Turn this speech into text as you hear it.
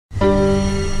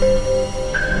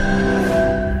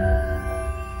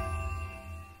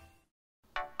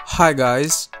Hi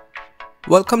guys,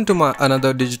 welcome to my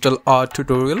another digital art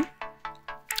tutorial.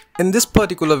 In this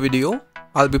particular video,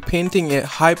 I'll be painting a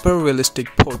hyper-realistic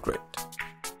portrait.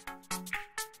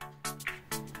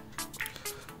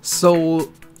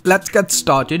 So let's get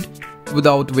started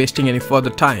without wasting any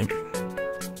further time.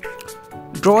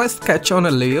 Draw a sketch on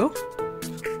a layer.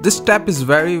 This step is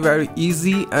very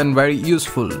easy and very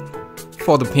useful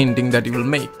for the painting that you will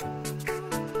make.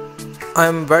 I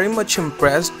am very much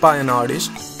impressed by an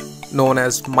artist known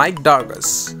as Mike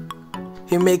Dargus.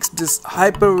 He makes these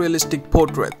hyper-realistic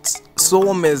portraits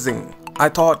so amazing. I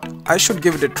thought I should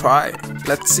give it a try.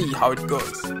 Let's see how it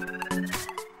goes.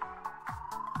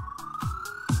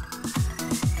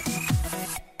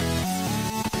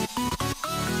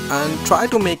 And try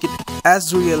to make it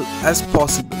as real as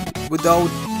possible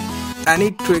without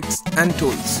any tricks and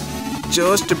tools.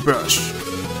 Just a brush.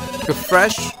 A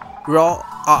fresh, raw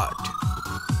art.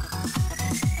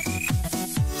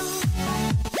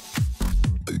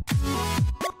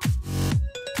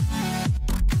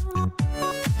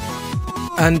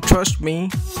 And trust me,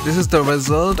 this is the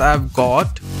result I've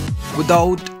got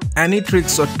without any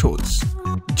tricks or tools.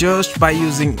 Just by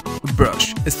using a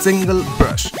brush, a single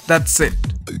brush, that's it.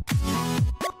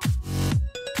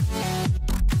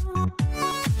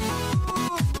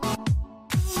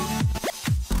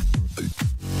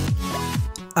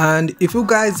 And if you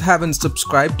guys haven't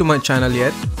subscribed to my channel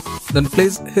yet, then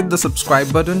please hit the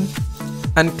subscribe button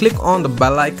and click on the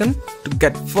bell icon to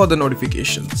get further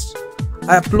notifications.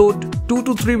 I upload 2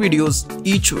 to 3 videos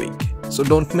each week, so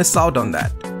don't miss out on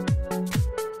that.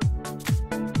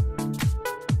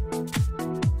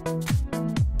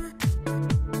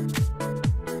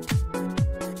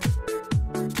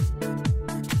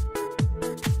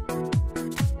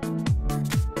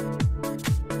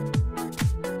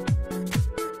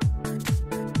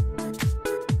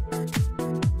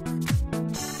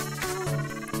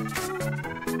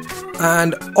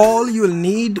 And all you'll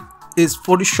need is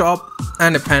Photoshop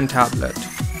and a pen tablet.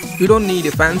 You don't need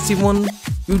a fancy one,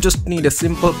 you just need a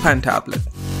simple pen tablet.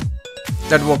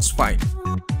 That works fine.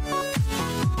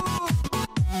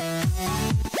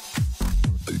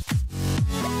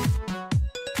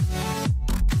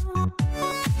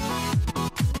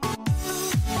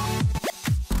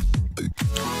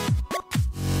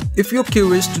 If you're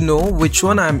curious to know which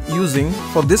one I'm using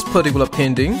for this particular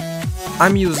painting,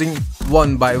 I'm using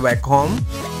one by Wacom.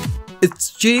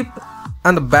 It's cheap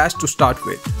and the best to start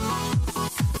with.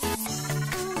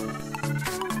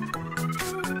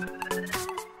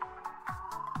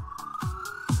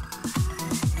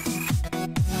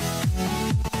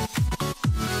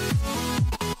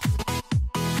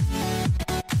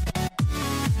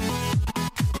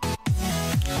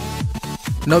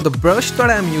 Now the brush that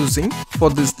I am using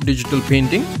for this digital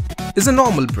painting is a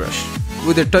normal brush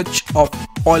with a touch of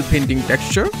oil painting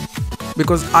texture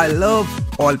because I love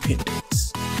oil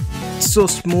paintings. It's so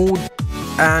smooth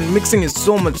and mixing is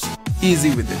so much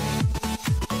easy with it.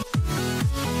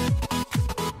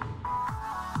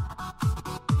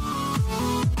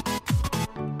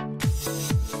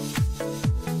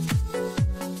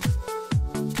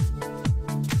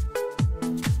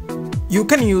 You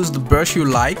can use the brush you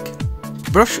like.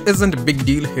 Brush isn't a big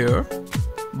deal here,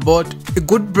 but a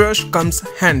good brush comes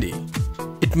handy.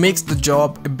 It makes the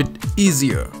job a bit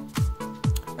easier.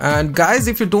 And guys,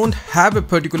 if you don't have a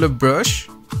particular brush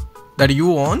that you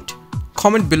want,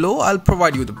 comment below, I'll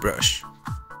provide you the brush.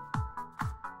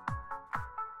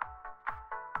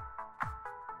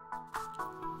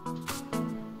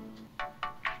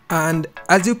 And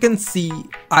as you can see,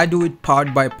 I do it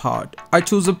part by part. I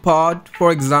choose a part,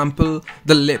 for example,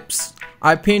 the lips.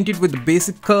 I paint it with the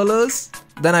basic colors,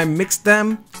 then I mix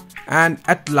them, and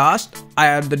at last I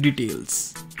add the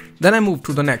details. Then I move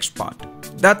to the next part.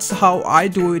 That's how I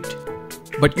do it,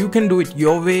 but you can do it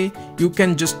your way. You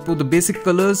can just put the basic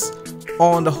colors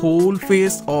on the whole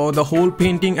face or the whole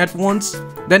painting at once.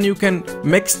 Then you can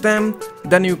mix them,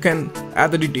 then you can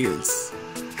add the details.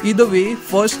 Either way,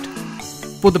 first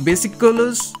put the basic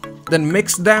colors, then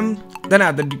mix them, then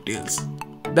add the details.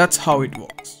 That's how it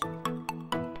works.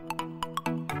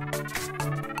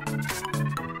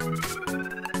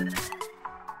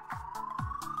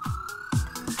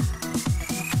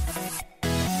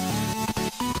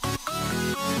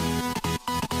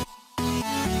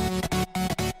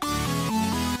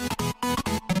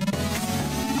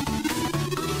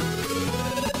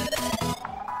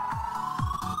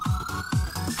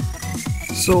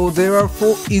 So there are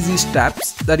 4 easy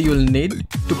steps that you will need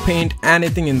to paint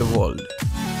anything in the world.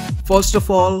 First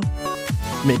of all,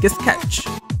 make a sketch.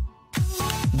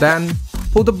 Then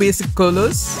put the basic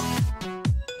colors.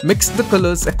 Mix the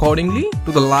colors accordingly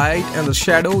to the light and the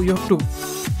shadow. You have to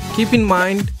keep in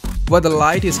mind where the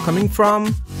light is coming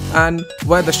from and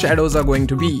where the shadows are going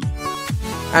to be.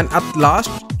 And at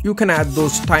last, you can add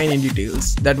those tiny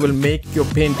details that will make your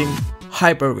painting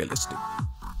hyper realistic.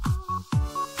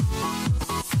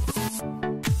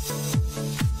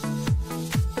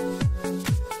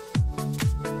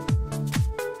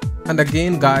 And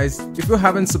again guys, if you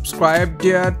haven't subscribed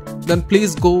yet, then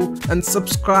please go and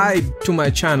subscribe to my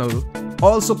channel.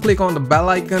 Also click on the bell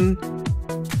icon.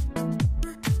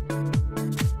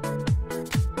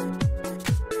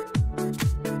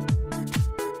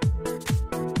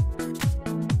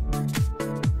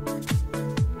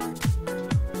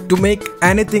 To make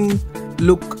anything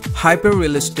look hyper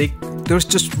realistic, there's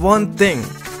just one thing: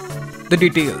 the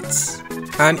details.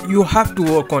 And you have to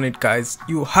work on it guys,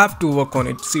 you have to work on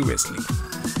it seriously.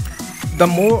 The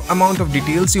more amount of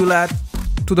details you'll add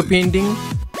to the painting,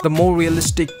 the more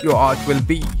realistic your art will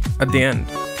be at the end.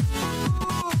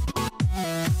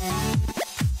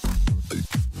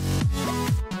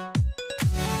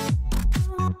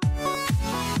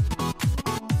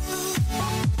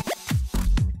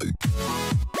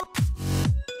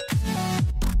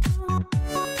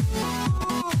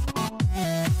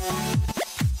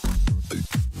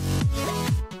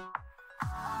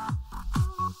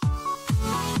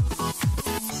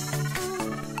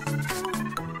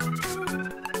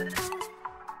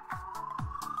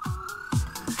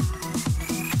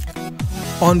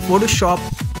 On Photoshop,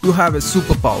 you have a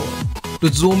superpower to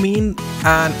zoom in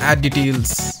and add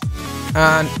details.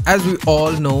 And as we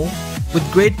all know, with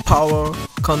great power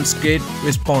comes great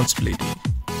responsibility.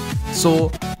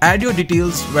 So add your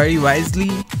details very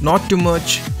wisely, not too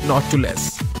much, not too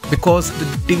less. Because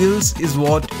the details is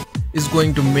what is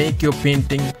going to make your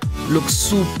painting look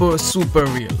super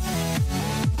real.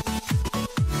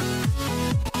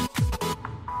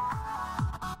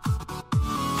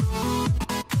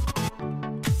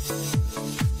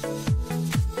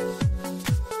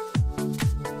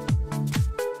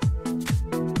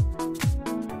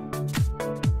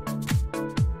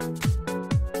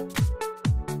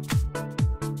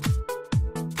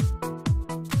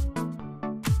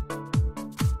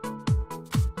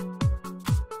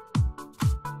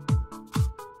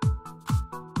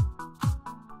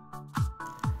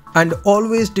 And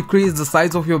always decrease the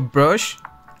size of your brush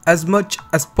as much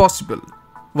as possible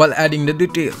while adding the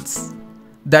details.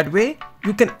 That way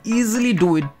you can easily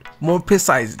do it more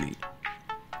precisely.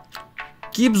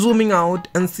 Keep zooming out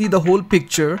and see the whole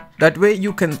picture. That way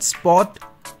you can spot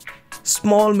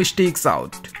small mistakes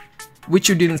out which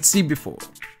you didn't see before.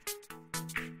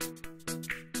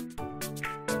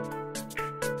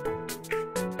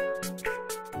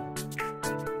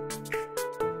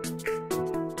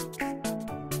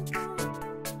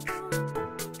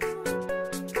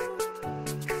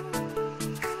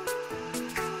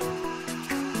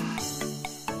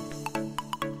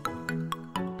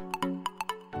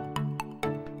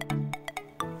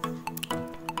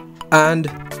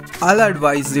 And I'll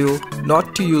advise you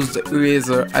not to use the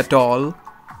eraser at all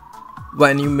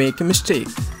when you make a mistake.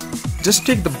 Just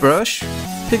take the brush,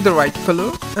 pick the right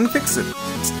color and fix it.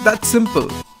 It's that simple.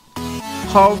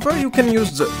 However, you can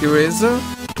use the eraser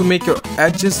to make your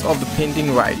edges of the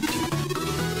painting right.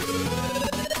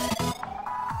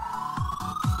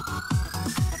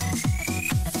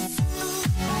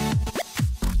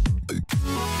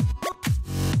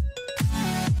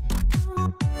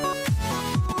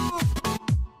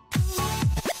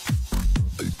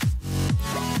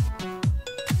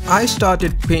 I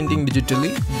started painting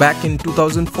digitally back in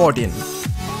 2014.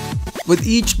 With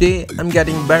each day, I'm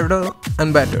getting better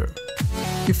and better.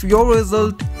 If your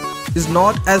result is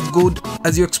not as good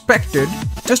as you expected,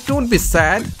 just don't be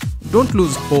sad, don't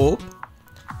lose hope.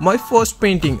 My first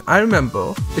painting, I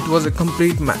remember, it was a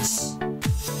complete mess.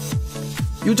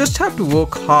 You just have to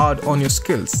work hard on your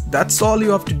skills, that's all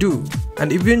you have to do,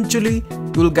 and eventually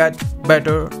you will get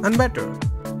better and better.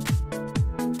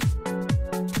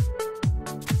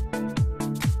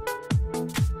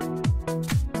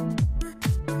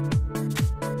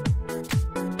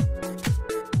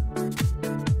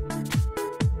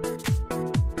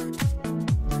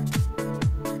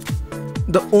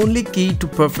 The only key to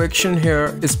perfection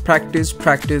here is practice,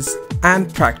 practice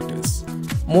and practice.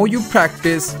 More you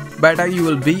practice, better you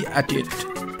will be at it.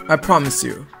 I promise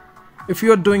you. If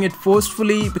you are doing it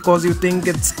forcefully because you think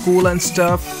it's cool and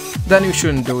stuff, then you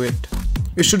shouldn't do it.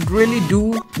 You should really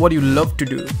do what you love to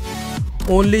do.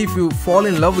 Only if you fall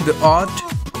in love with the art,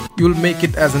 you will make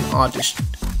it as an artist.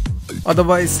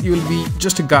 Otherwise, you will be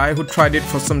just a guy who tried it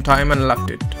for some time and left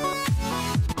it.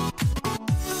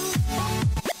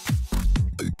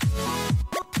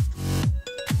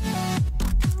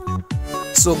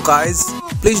 So guys,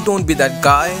 please don't be that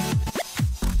guy.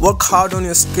 Work hard on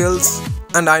your skills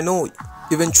and I know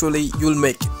eventually you'll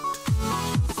make it.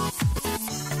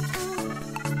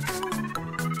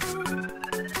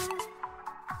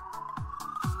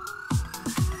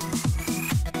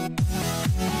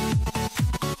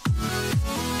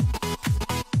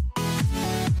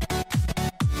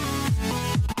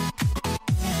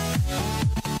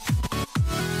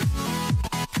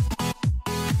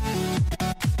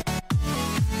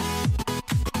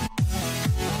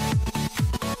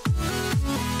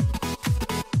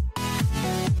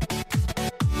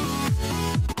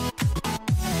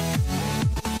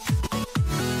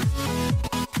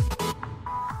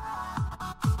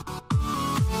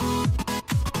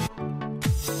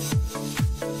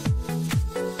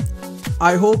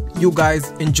 I hope you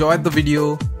guys enjoyed the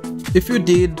video. If you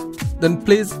did, then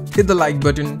please hit the like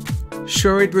button,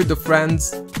 share it with the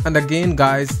friends, and again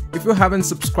guys, if you haven't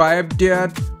subscribed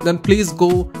yet, then please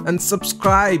go and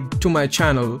subscribe to my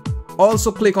channel.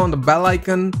 Also click on the bell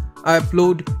icon. I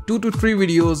upload 2 to 3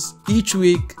 videos each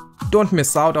week. Don't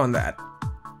miss out on that.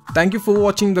 Thank you for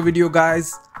watching the video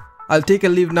guys. I'll take a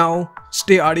leave now.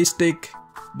 Stay artistic.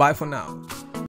 Bye for now.